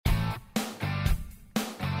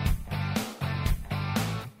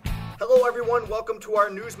Hello, everyone. Welcome to our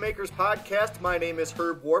NEWSMakers podcast. My name is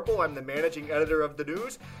Herb Warple. I'm the managing editor of the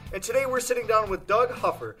News. And today we're sitting down with Doug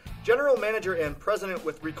Huffer, general manager and president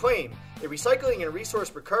with Recleim, a recycling and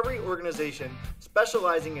resource recovery organization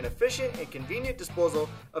specializing in efficient and convenient disposal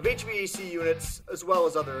of HVAC units as well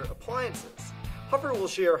as other appliances. Huffer will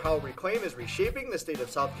share how Recleim is reshaping the state of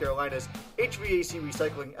South Carolina's HVAC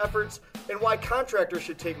recycling efforts and why contractors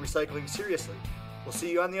should take recycling seriously. We'll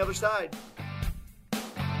see you on the other side.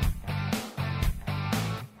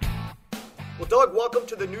 Well, Doug, welcome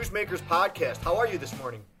to the NEWSMakers podcast. How are you this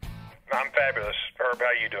morning? I'm fabulous. Herb,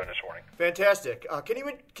 how are you doing this morning? Fantastic. Can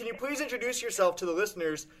you please introduce yourself to the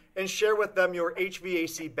listeners and share with them your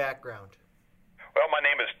HVAC background? Well, my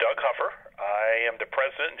name is Doug Huffer. I am the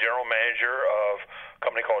president and general manager of a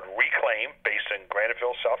company called Recleim, based in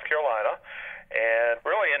Graniteville, South Carolina. And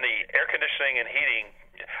really in the air conditioning and heating,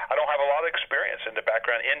 I don't have a lot of experience in the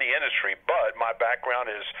background in the industry, but my background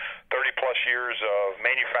is 30-plus years of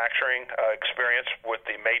manufacturing experience with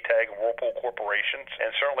the Maytag and Whirlpool corporations,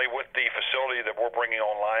 and certainly with the facility that we're bringing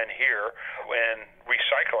online here in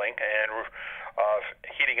recycling and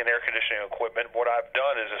heating and air conditioning equipment. What I've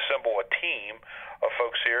done is assemble a team of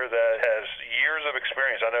folks here that has years of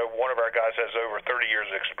experience. I know one of our guys has over 30 years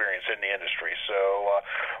of experience in the industry. So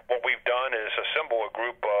what we've done is assemble a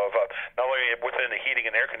group of not only within the heating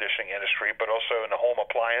and air conditioning industry, but also in the home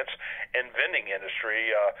appliance and vending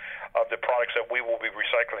industry of the products that we will be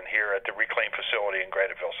recycling here at the Recleim facility in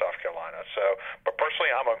Graniteville, South Carolina. So, but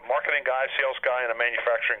personally, I'm a marketing guy, sales guy, and a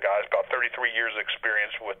manufacturing guy. It's about 33 years of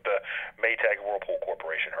experience with the Maytag and Whirlpool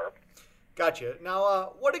Corporation, Herb. Gotcha.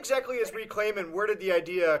 Now, what exactly is Recleim and where did the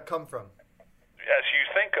idea come from? As you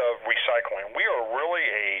think of recycling, we are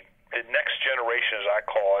really the next generation, as I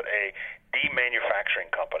call it, a demanufacturing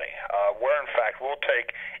company, where in fact we'll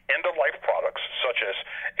take end-of-life products such as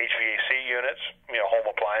HVAC units, home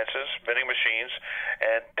appliances, vending machines,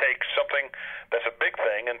 and take something that's a big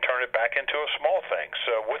thing and turn it back into a small thing.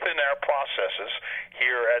 So within our processes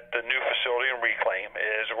here at the new facility in Recleim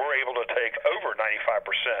is we're able to take over 95%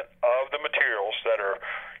 of the materials that are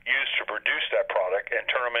used to produce that product and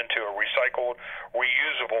turn them into a recycled,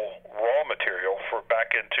 reusable raw material for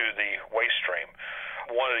back into the waste stream.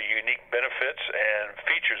 One of the unique benefits and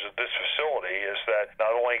features of this facility is that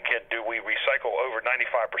not only do we recycle over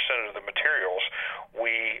 95% of the materials,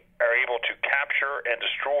 we are able to capture and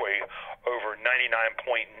destroy over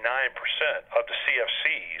 99.9% of the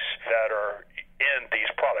CFCs that are in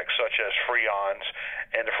these products, such as freons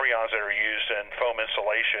and the freons that are used in foam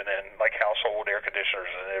insulation and like household air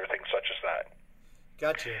conditioners and everything such as that.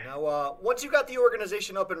 Gotcha. Now, once you got the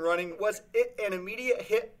organization up and running, was it an immediate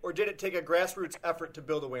hit or did it take a grassroots effort to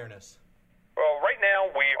build awareness? Well, right now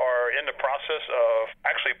we are in the process of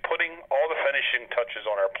actually putting all the finishing touches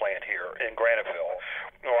on our plant here in Graniteville.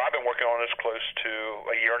 I've been working on this close to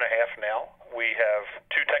a year and a half now. We have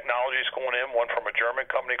two technologies going in, one from a German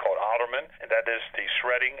company called Otterman, and that is the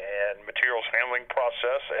shredding and materials handling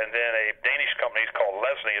process, and then a Danish company called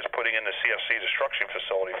Lesney is putting in the CFC destruction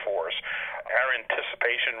facility for us. Our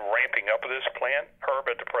anticipation ramping up of this plant,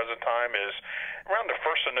 Herb, at the present time is around the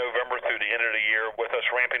 1st of November through the end of the year, with us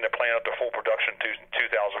ramping the plant up to full production to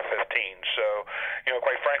 2015. So,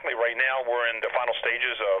 quite frankly, right now we're in the final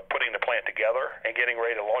stages of putting the plant together and getting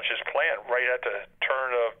ready to launch this plant right at the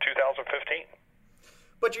turn of 2015.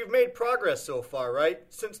 But you've made progress so far, right?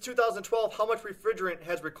 Since 2012, how much refrigerant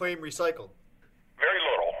has Recleim recycled? Very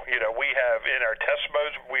little. We have in our test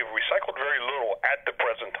modes, we've recycled very little at the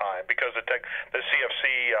present time because the CFC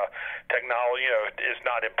technology is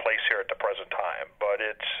not in place here at the present time. But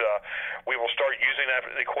we will start using that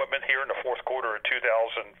equipment here in the fourth quarter of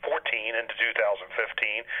 2014 into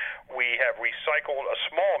 2015. We have recycled a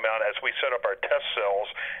small amount as we set up our test cells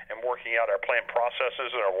and working out our plant processes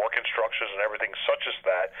and our work instructions and everything such as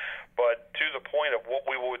that. But to the point of what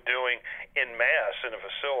we were doing in mass in a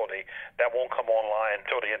facility, that won't come online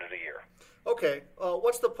until the end of the year. Okay.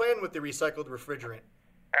 What's the plan with the recycled refrigerant?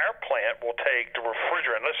 Our plant will take the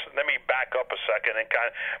refrigerant. Let me back up a second and kind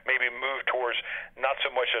of maybe move towards not so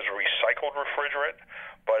much as a recycled refrigerant,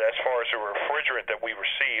 but as far as the refrigerant that we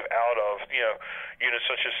receive out of units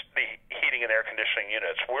such as the heating and air conditioning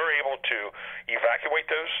units. We're able to evacuate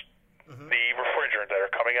those. The refrigerant that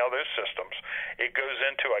are coming out of those systems, it goes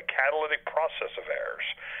into a catalytic process of ours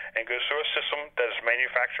and goes through a system that is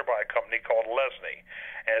manufactured by a company called Lesney.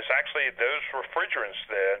 And it's actually those refrigerants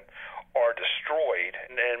then are destroyed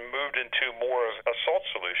and moved into more of a salt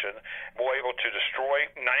solution, we're able to destroy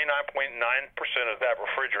 99.9% of that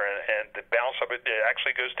refrigerant, and the balance of it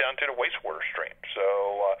actually goes down to the wastewater stream.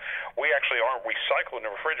 So we actually aren't recycling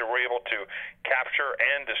the refrigerant. We're able to capture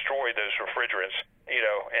and destroy those refrigerants,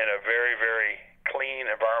 in a very, very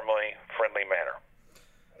clean, environmentally friendly manner.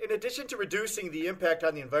 In addition to reducing the impact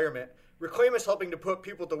on the environment, Recleim is helping to put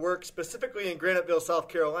people to work specifically in Graniteville, South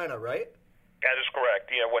Carolina, right? That is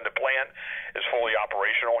correct. When the plant is fully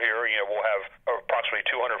operational here, we'll have approximately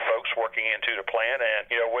 200 folks working into the plant, and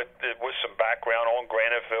with some background on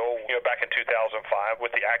Graniteville, back in 2005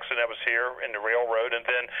 with the accident that was here in the railroad, and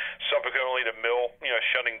then subsequently the mill,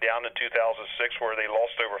 shutting down in 2006, where they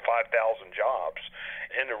lost over 5,000 jobs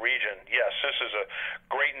in the region. Yes, this is a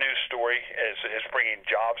great news story. Is bringing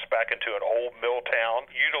jobs back into an old mill town,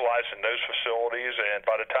 utilizing those facilities, and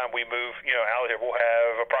by the time we move, out here, we'll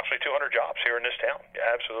have approximately 200 jobs here in this town.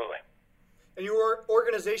 Yeah, absolutely. And your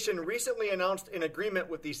organization recently announced an agreement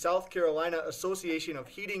with the South Carolina Association of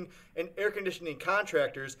Heating and Air Conditioning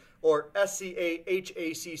Contractors, or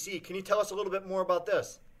SCAHACC. Can you tell us a little bit more about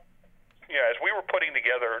this? Yeah, as we were putting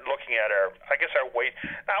together, looking at our weight,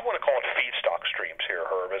 I want to call it feedstock streams here,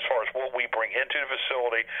 Herb, as far as what we bring into the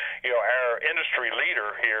facility. Our industry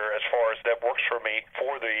leader here, as far as that works for me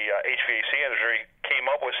for the HVAC industry, came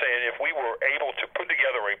up with saying if we were able to put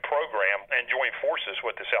together a program and join forces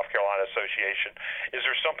with the South Carolina Association, is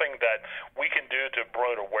there something that we can do to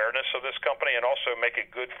promote awareness of this company and also make it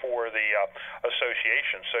good for the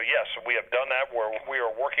association? So yes, we have done that, where we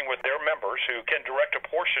are working with their members who can direct a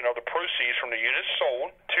portion of the proceeds from the units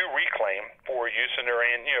sold to Recleim for use in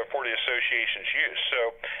for the association's use. So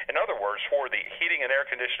in other words, for the heating and air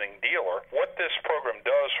conditioning dealer, what this program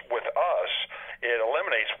does with us, it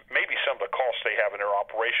eliminates maybe some of the costs they have in their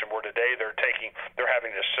operation, where today they're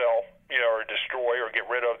having to sell, or destroy or get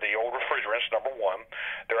rid of the old refrigerants, number one.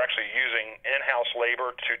 They're actually using in-house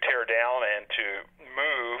labor to tear down and to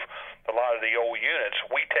move a lot of the old units.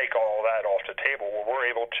 We take all that off the table, where we're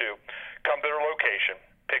able to come to their location,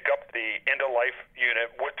 pick up the end-of-life unit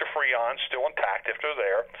with the Freon still intact if they're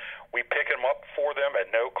there. We pick them up for them at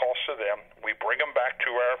no cost to them. We bring them back to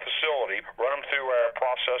our facility, run them through our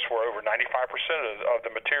process where over 95% of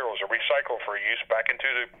the materials are recycled for use back into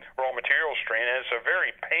the raw material stream, and it's a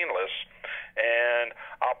very painless and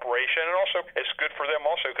operation. And also, it's good for them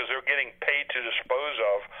also because they're getting paid to dispose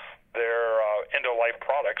of their end-of-life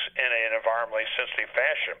products in an environmentally sensitive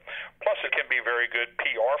fashion. Plus, it can be very good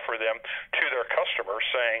PR for them to their customers,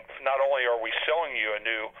 saying, not only are we selling you a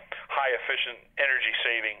new high-efficient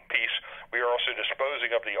energy-saving piece, we are also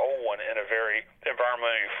disposing of the old one in a very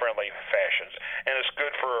environmentally friendly fashion. And it's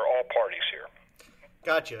good for all parties here.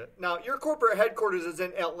 Gotcha. Now, your corporate headquarters is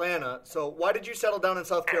in Atlanta, so why did you settle down in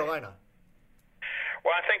South Carolina?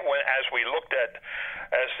 Well, I think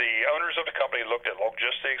as the owners of the company looked at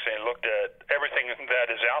logistics and looked at everything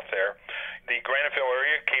that is out there, the Graniteville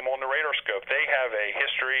area came on the radar scope. They have a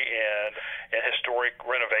history in historic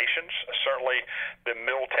renovations. Certainly, the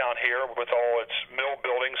mill town here, with all its mill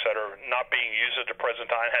buildings that are not being used at the present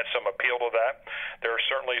time, had some appeal to that. There are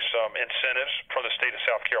certainly some incentives from the state of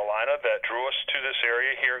South Carolina that drew us to this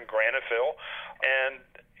area here in Graniteville. And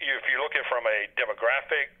if you look at from a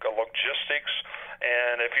demographic, a logistics,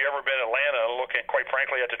 and if you've ever been in Atlanta, looking quite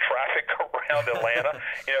frankly at the traffic around Atlanta,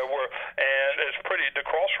 and it's the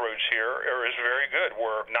crossroads here is very good.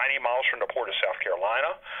 We're 90 miles from the port of South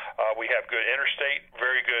Carolina. We have good interstate,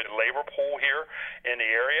 very good labor pool here in the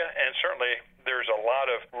area, and certainly there's a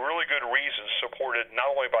lot of really good reasons supported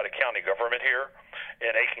not only by the county government here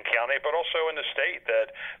in Aiken County, but also in the state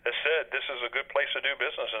that said this is a good place to do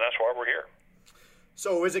business, and that's why we're here.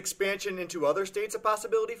 So is expansion into other states a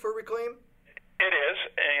possibility for Recleim? It is.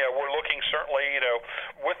 And, we're looking certainly,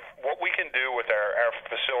 with what we can do with our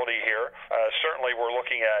facility here. Certainly we're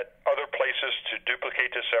looking at other places to duplicate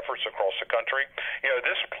this efforts across the country.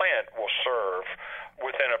 This plant will serve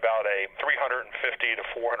within about a 350 to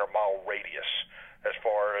 400 mile radius as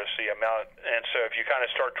far as the amount. And so if you kind of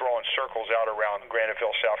start drawing circles out around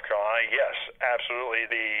Graniteville, South Carolina, yes, absolutely.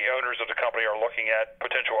 The owners of the company are looking at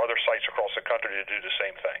potential other sites across the country to do the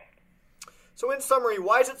same thing. So in summary,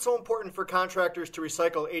 why is it so important for contractors to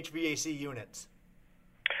recycle HVAC units?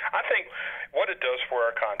 I think what it does for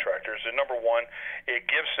our contractors is, number one, it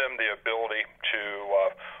gives them the ability to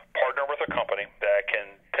partner with a company that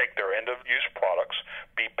can take their end-of-use products,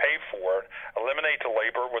 be paid for it, eliminate the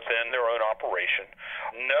labor within their own operation,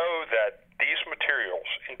 know that these materials,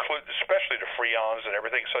 include especially the freons and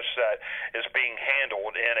everything such that, is being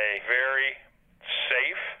handled in a very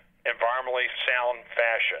safe, environmentally sound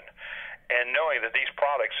fashion. And knowing that these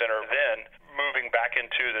products are then moving back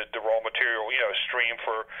into the raw material, stream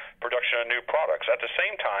for production of new products. At the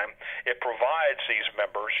same time, it provides these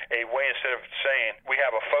members a way, instead of saying we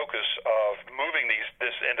have a focus of moving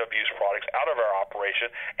this end-of-use products out of our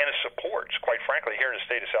operation, and it supports, quite frankly, here in the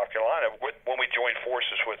state of South Carolina, when we join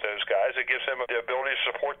forces with those guys, it gives them the ability to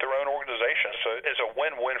support their own organization. So it's a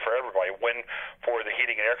win-win for everybody. Win for the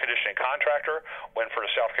heating and air conditioning contractor, win for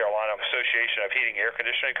the South Carolina Association of Heating and Air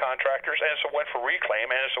Conditioning Contractors, and it's a win for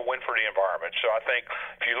Recleim, and it's a win for the environment. So I think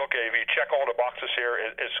if you check all the boxes here,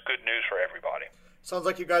 it's good news for everybody. Sounds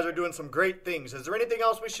like you guys are doing some great things. Is there anything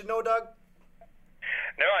else we should know, Doug?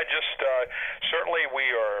 No, I just certainly we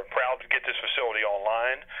are proud to get this facility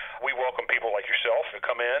online. We welcome people like yourself to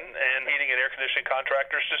come in and heating and air conditioning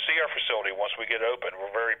contractors to see our facility once we get open.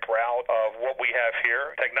 We're very proud of what we have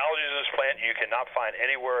here. Technologies in this plant you cannot find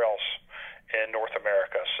anywhere else in North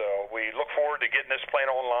America. So we look forward to getting this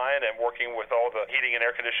plant online and working with all the heating and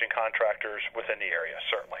air conditioning contractors within the area,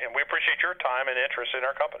 certainly. And we appreciate your time and interest in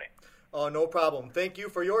our company. Oh, no problem. Thank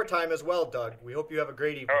you for your time as well, Doug. We hope you have a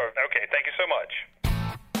great evening. Oh, okay. Thank you so much.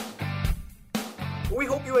 We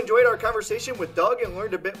hope you enjoyed our conversation with Doug and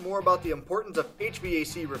learned a bit more about the importance of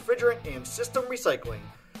HVAC refrigerant and system recycling.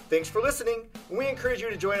 Thanks for listening, and we encourage you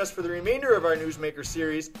to join us for the remainder of our NEWSMakers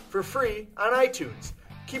series for free on iTunes.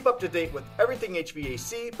 Keep up to date with everything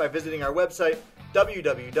HVAC by visiting our website,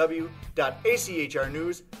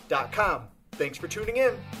 www.achrnews.com. Thanks for tuning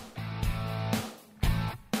in.